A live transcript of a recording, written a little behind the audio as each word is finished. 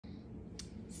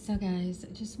So guys,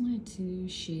 I just wanted to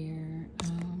share,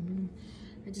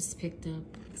 I just picked up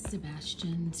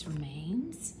Sebastian's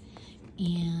remains,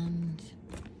 and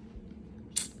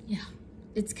yeah,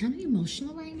 it's kind of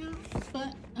emotional right now,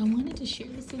 but I wanted to share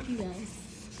this with you guys.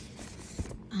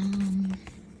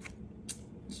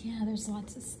 Yeah, there's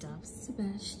lots of stuff.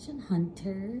 Sebastian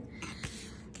Hunter.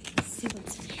 Let's see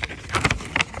what's in here.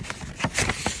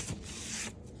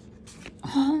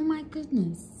 Oh my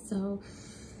goodness. So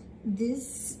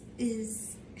this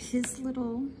is his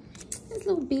little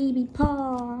baby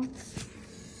paw.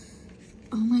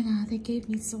 Oh my god, they gave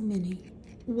me so many.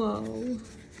 Whoa.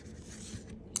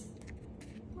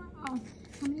 Wow. How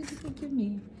many did they give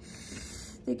me?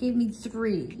 They gave me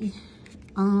 3.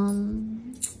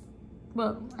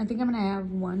 Well, I think I'm gonna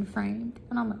have one framed.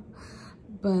 I don't know.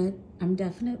 But I'm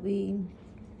definitely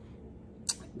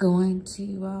going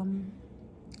to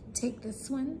take this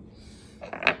one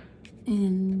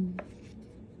and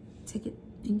take it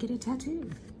and get a tattoo.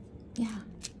 Yeah.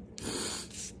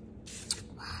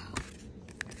 Wow.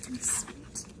 That's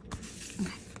sweet.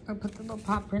 Okay. I'll put the little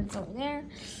paw prints over there.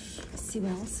 Let's see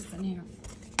what else is in here.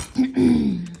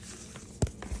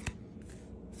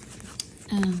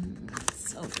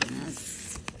 Let's open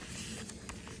this.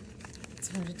 It's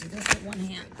hard to do this with one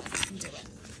hand. I can do it.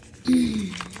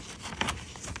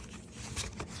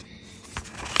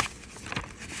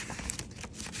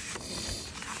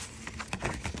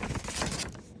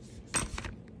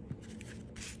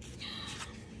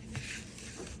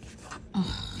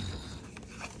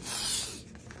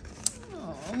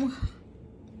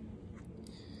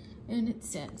 And it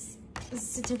says, a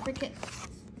certificate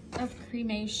of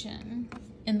cremation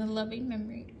in the loving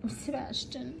memory of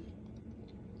Sebastian.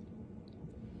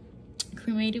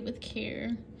 Cremated with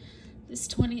care this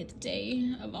 20th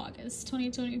day of August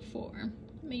 2024.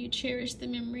 May you cherish the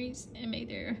memories and may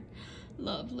their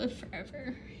love live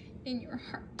forever in your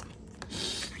heart.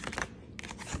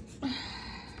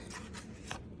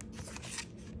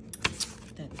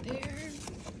 That there.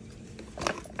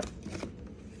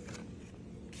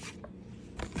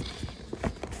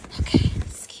 Okay,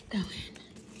 let's keep going.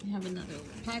 We have another little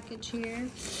package here.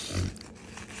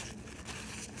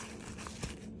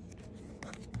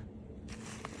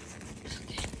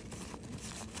 Okay.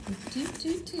 I'm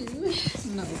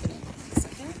gonna open it in a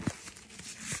second.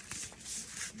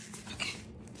 Okay.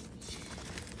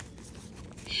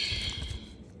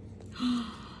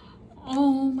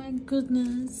 Oh my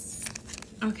goodness.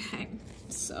 Okay,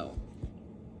 so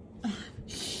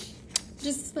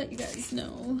just to let you guys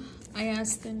know, I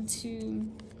asked them to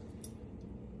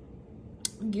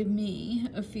give me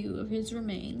a few of his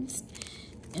remains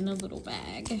in a little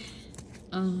bag,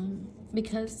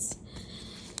 because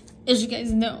as you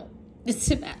guys know,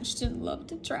 Sebastian loved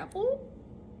to travel.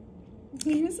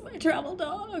 He was my travel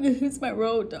dog. He was my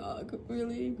road dog,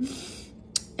 really.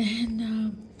 And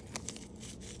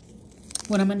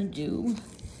what I'm gonna do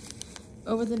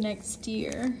over the next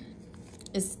year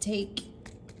is take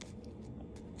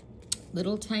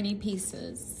little tiny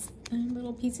pieces and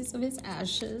little pieces of his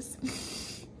ashes,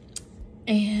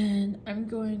 and I'm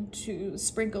going to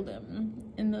sprinkle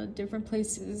them in the different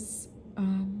places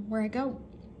where I go.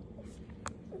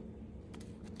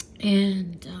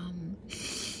 And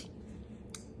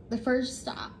the first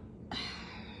stop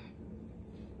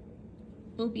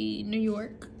will be New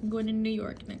York. I'm going to New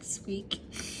York next week,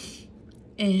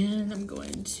 and I'm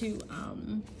going to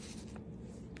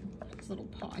his little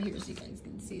paw here so you guys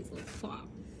can see his little paw.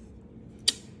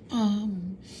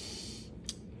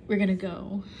 We're gonna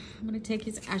go. I'm gonna take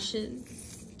his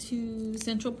ashes to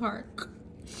Central Park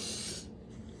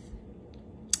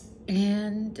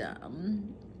and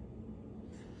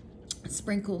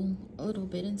sprinkle a little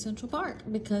bit in Central Park,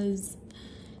 because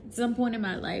at some point in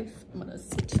my life, I'm gonna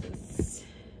switch this.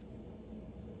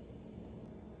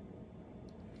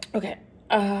 Okay,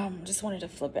 just wanted to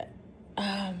flip it.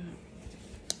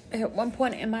 At one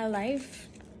point in my life,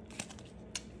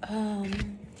 let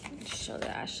me show the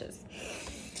ashes.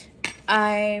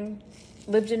 I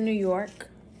lived in New York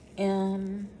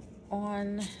on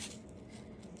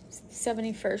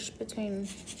 71st, between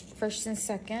 1st and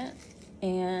 2nd,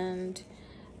 and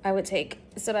I would take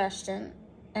Sebastian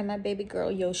and my baby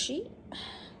girl Yoshi,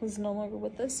 who's no longer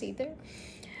with us either.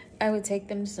 I would take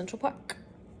them to Central Park,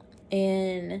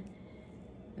 and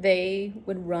they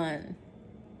would run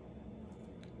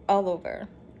all over.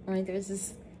 Right, there was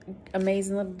this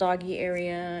amazing little doggy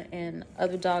area, and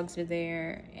other dogs were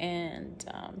there, and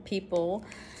people,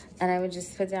 and I would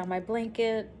just put down my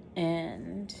blanket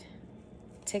and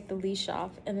take the leash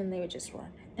off, and then they would just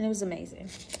run, and it was amazing,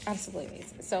 absolutely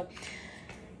amazing. So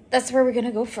that's where we're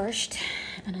gonna go first,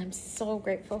 and I'm so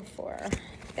grateful for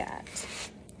like that.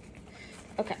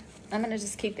 Okay, I'm gonna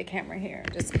just keep the camera here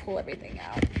and just pull everything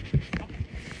out.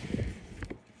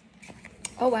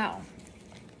 Oh wow,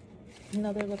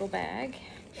 another little bag.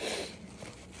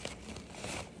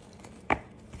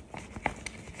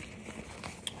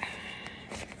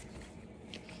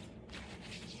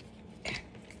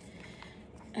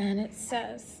 And it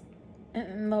says,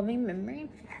 in loving memory,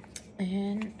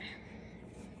 and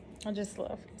I just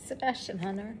love Sebastian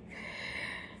Hunter.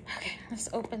 Okay, let's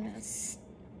open this.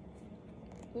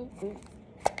 Ooh, ooh.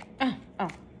 Oh,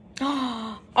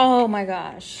 oh. Oh my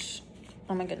gosh.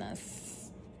 Oh my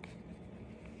goodness.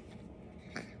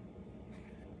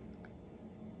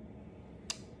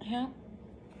 Yeah.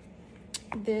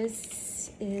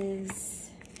 This is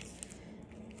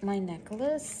my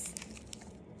necklace.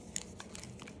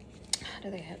 How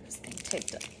do they have this thing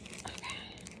taped up? Okay.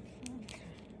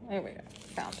 There we go.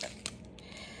 Found it.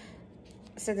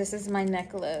 So this is my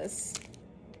necklace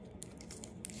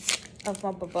of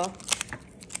my baba.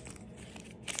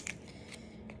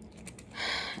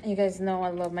 You guys know I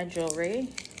love my jewelry.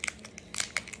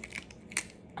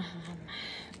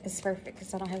 It's perfect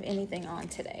because I don't have anything on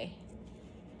today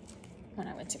when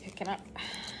I went to pick it up.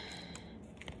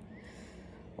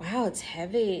 Wow, it's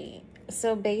heavy.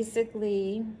 So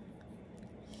basically,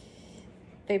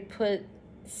 they put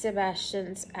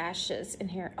Sebastian's ashes in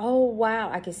here. Oh, wow.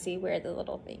 I can see where the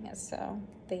little thing is. So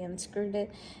they unscrewed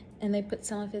it and they put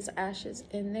some of his ashes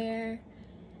in there.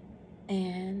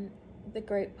 And the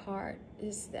great part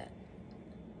is that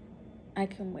I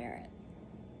can wear it.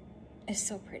 It's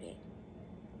so pretty.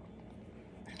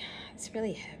 It's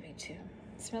really heavy too.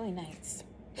 It's really nice.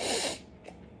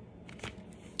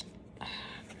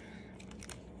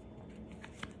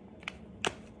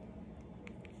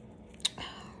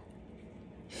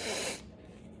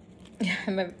 Yeah,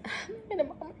 I'm in a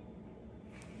moment.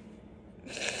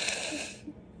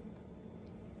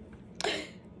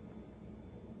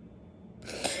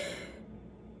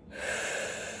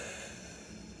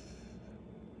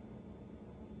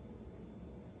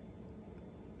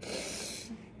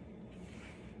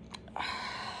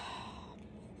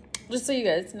 Just so you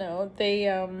guys know, they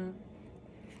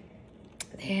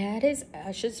had his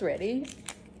ashes ready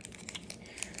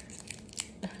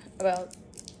about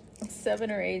 7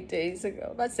 or 8 days ago.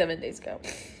 About 7 days ago,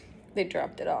 they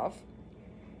dropped it off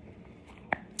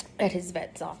at his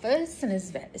vet's office, and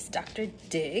his vet is Dr.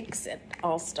 Diggs at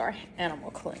All-Star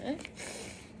Animal Clinic.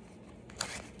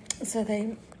 So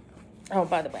they, oh,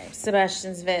 by the way,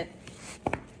 Sebastian's vet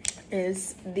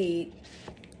is the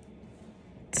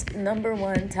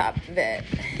 #1 top vet.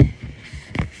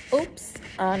 Oops,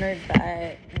 honored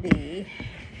by the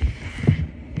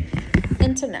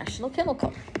International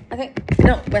Chemical. I think,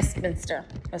 no, Westminster.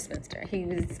 He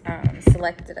was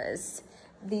selected as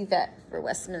the vet for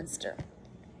Westminster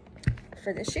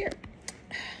for this year.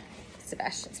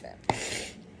 Sebastian's vet.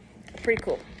 Pretty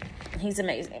cool. He's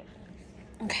amazing.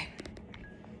 Okay.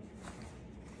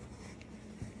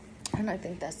 And I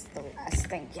think that's the last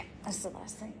thing. Yeah, that's the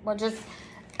last thing. Well,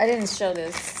 I didn't show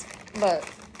this, but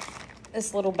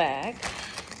this little bag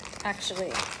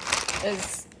actually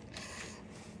is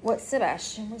what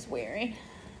Sebastian was wearing.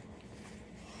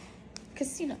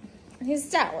 Because, you know, he's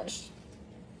stylish.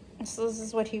 So this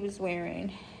is what he was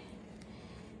wearing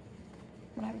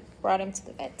when I brought him to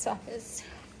the vet's office.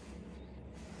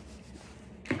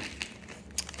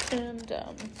 And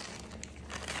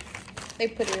they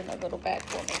put it in a little bag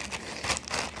for me.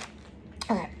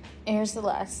 All right, here's the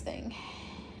last thing.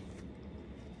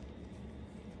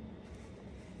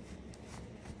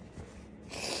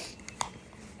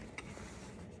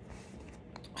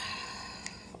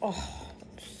 Oh,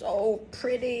 so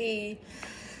pretty.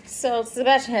 So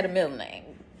Sebastian had a middle name,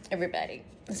 everybody.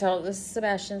 So this is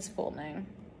Sebastian's full name.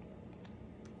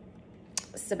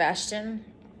 Sebastian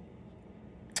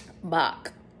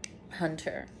Bach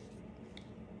Hunter.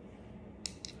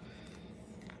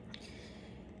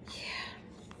 Yeah,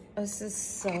 this is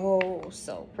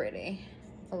so pretty.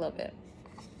 I love it.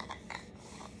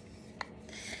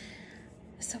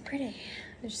 It's so pretty.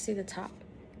 Did you see the top?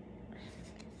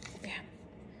 Yeah.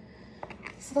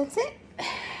 So that's it.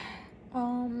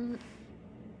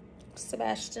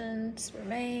 Sebastian's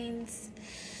remains.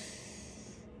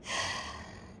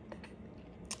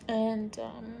 And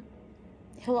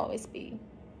he'll always be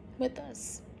with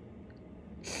us.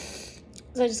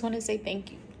 So I just want to say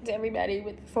thank you to everybody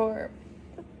for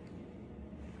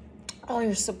all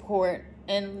your support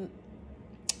and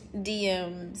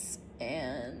DMs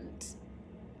and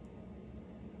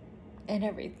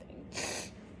everything.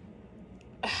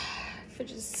 For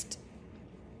just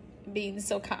being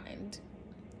so kind.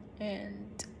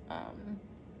 And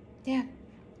yeah,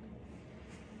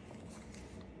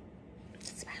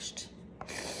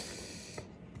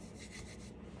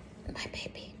 my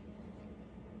baby.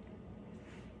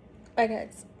 Bye,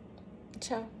 guys.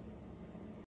 Ciao.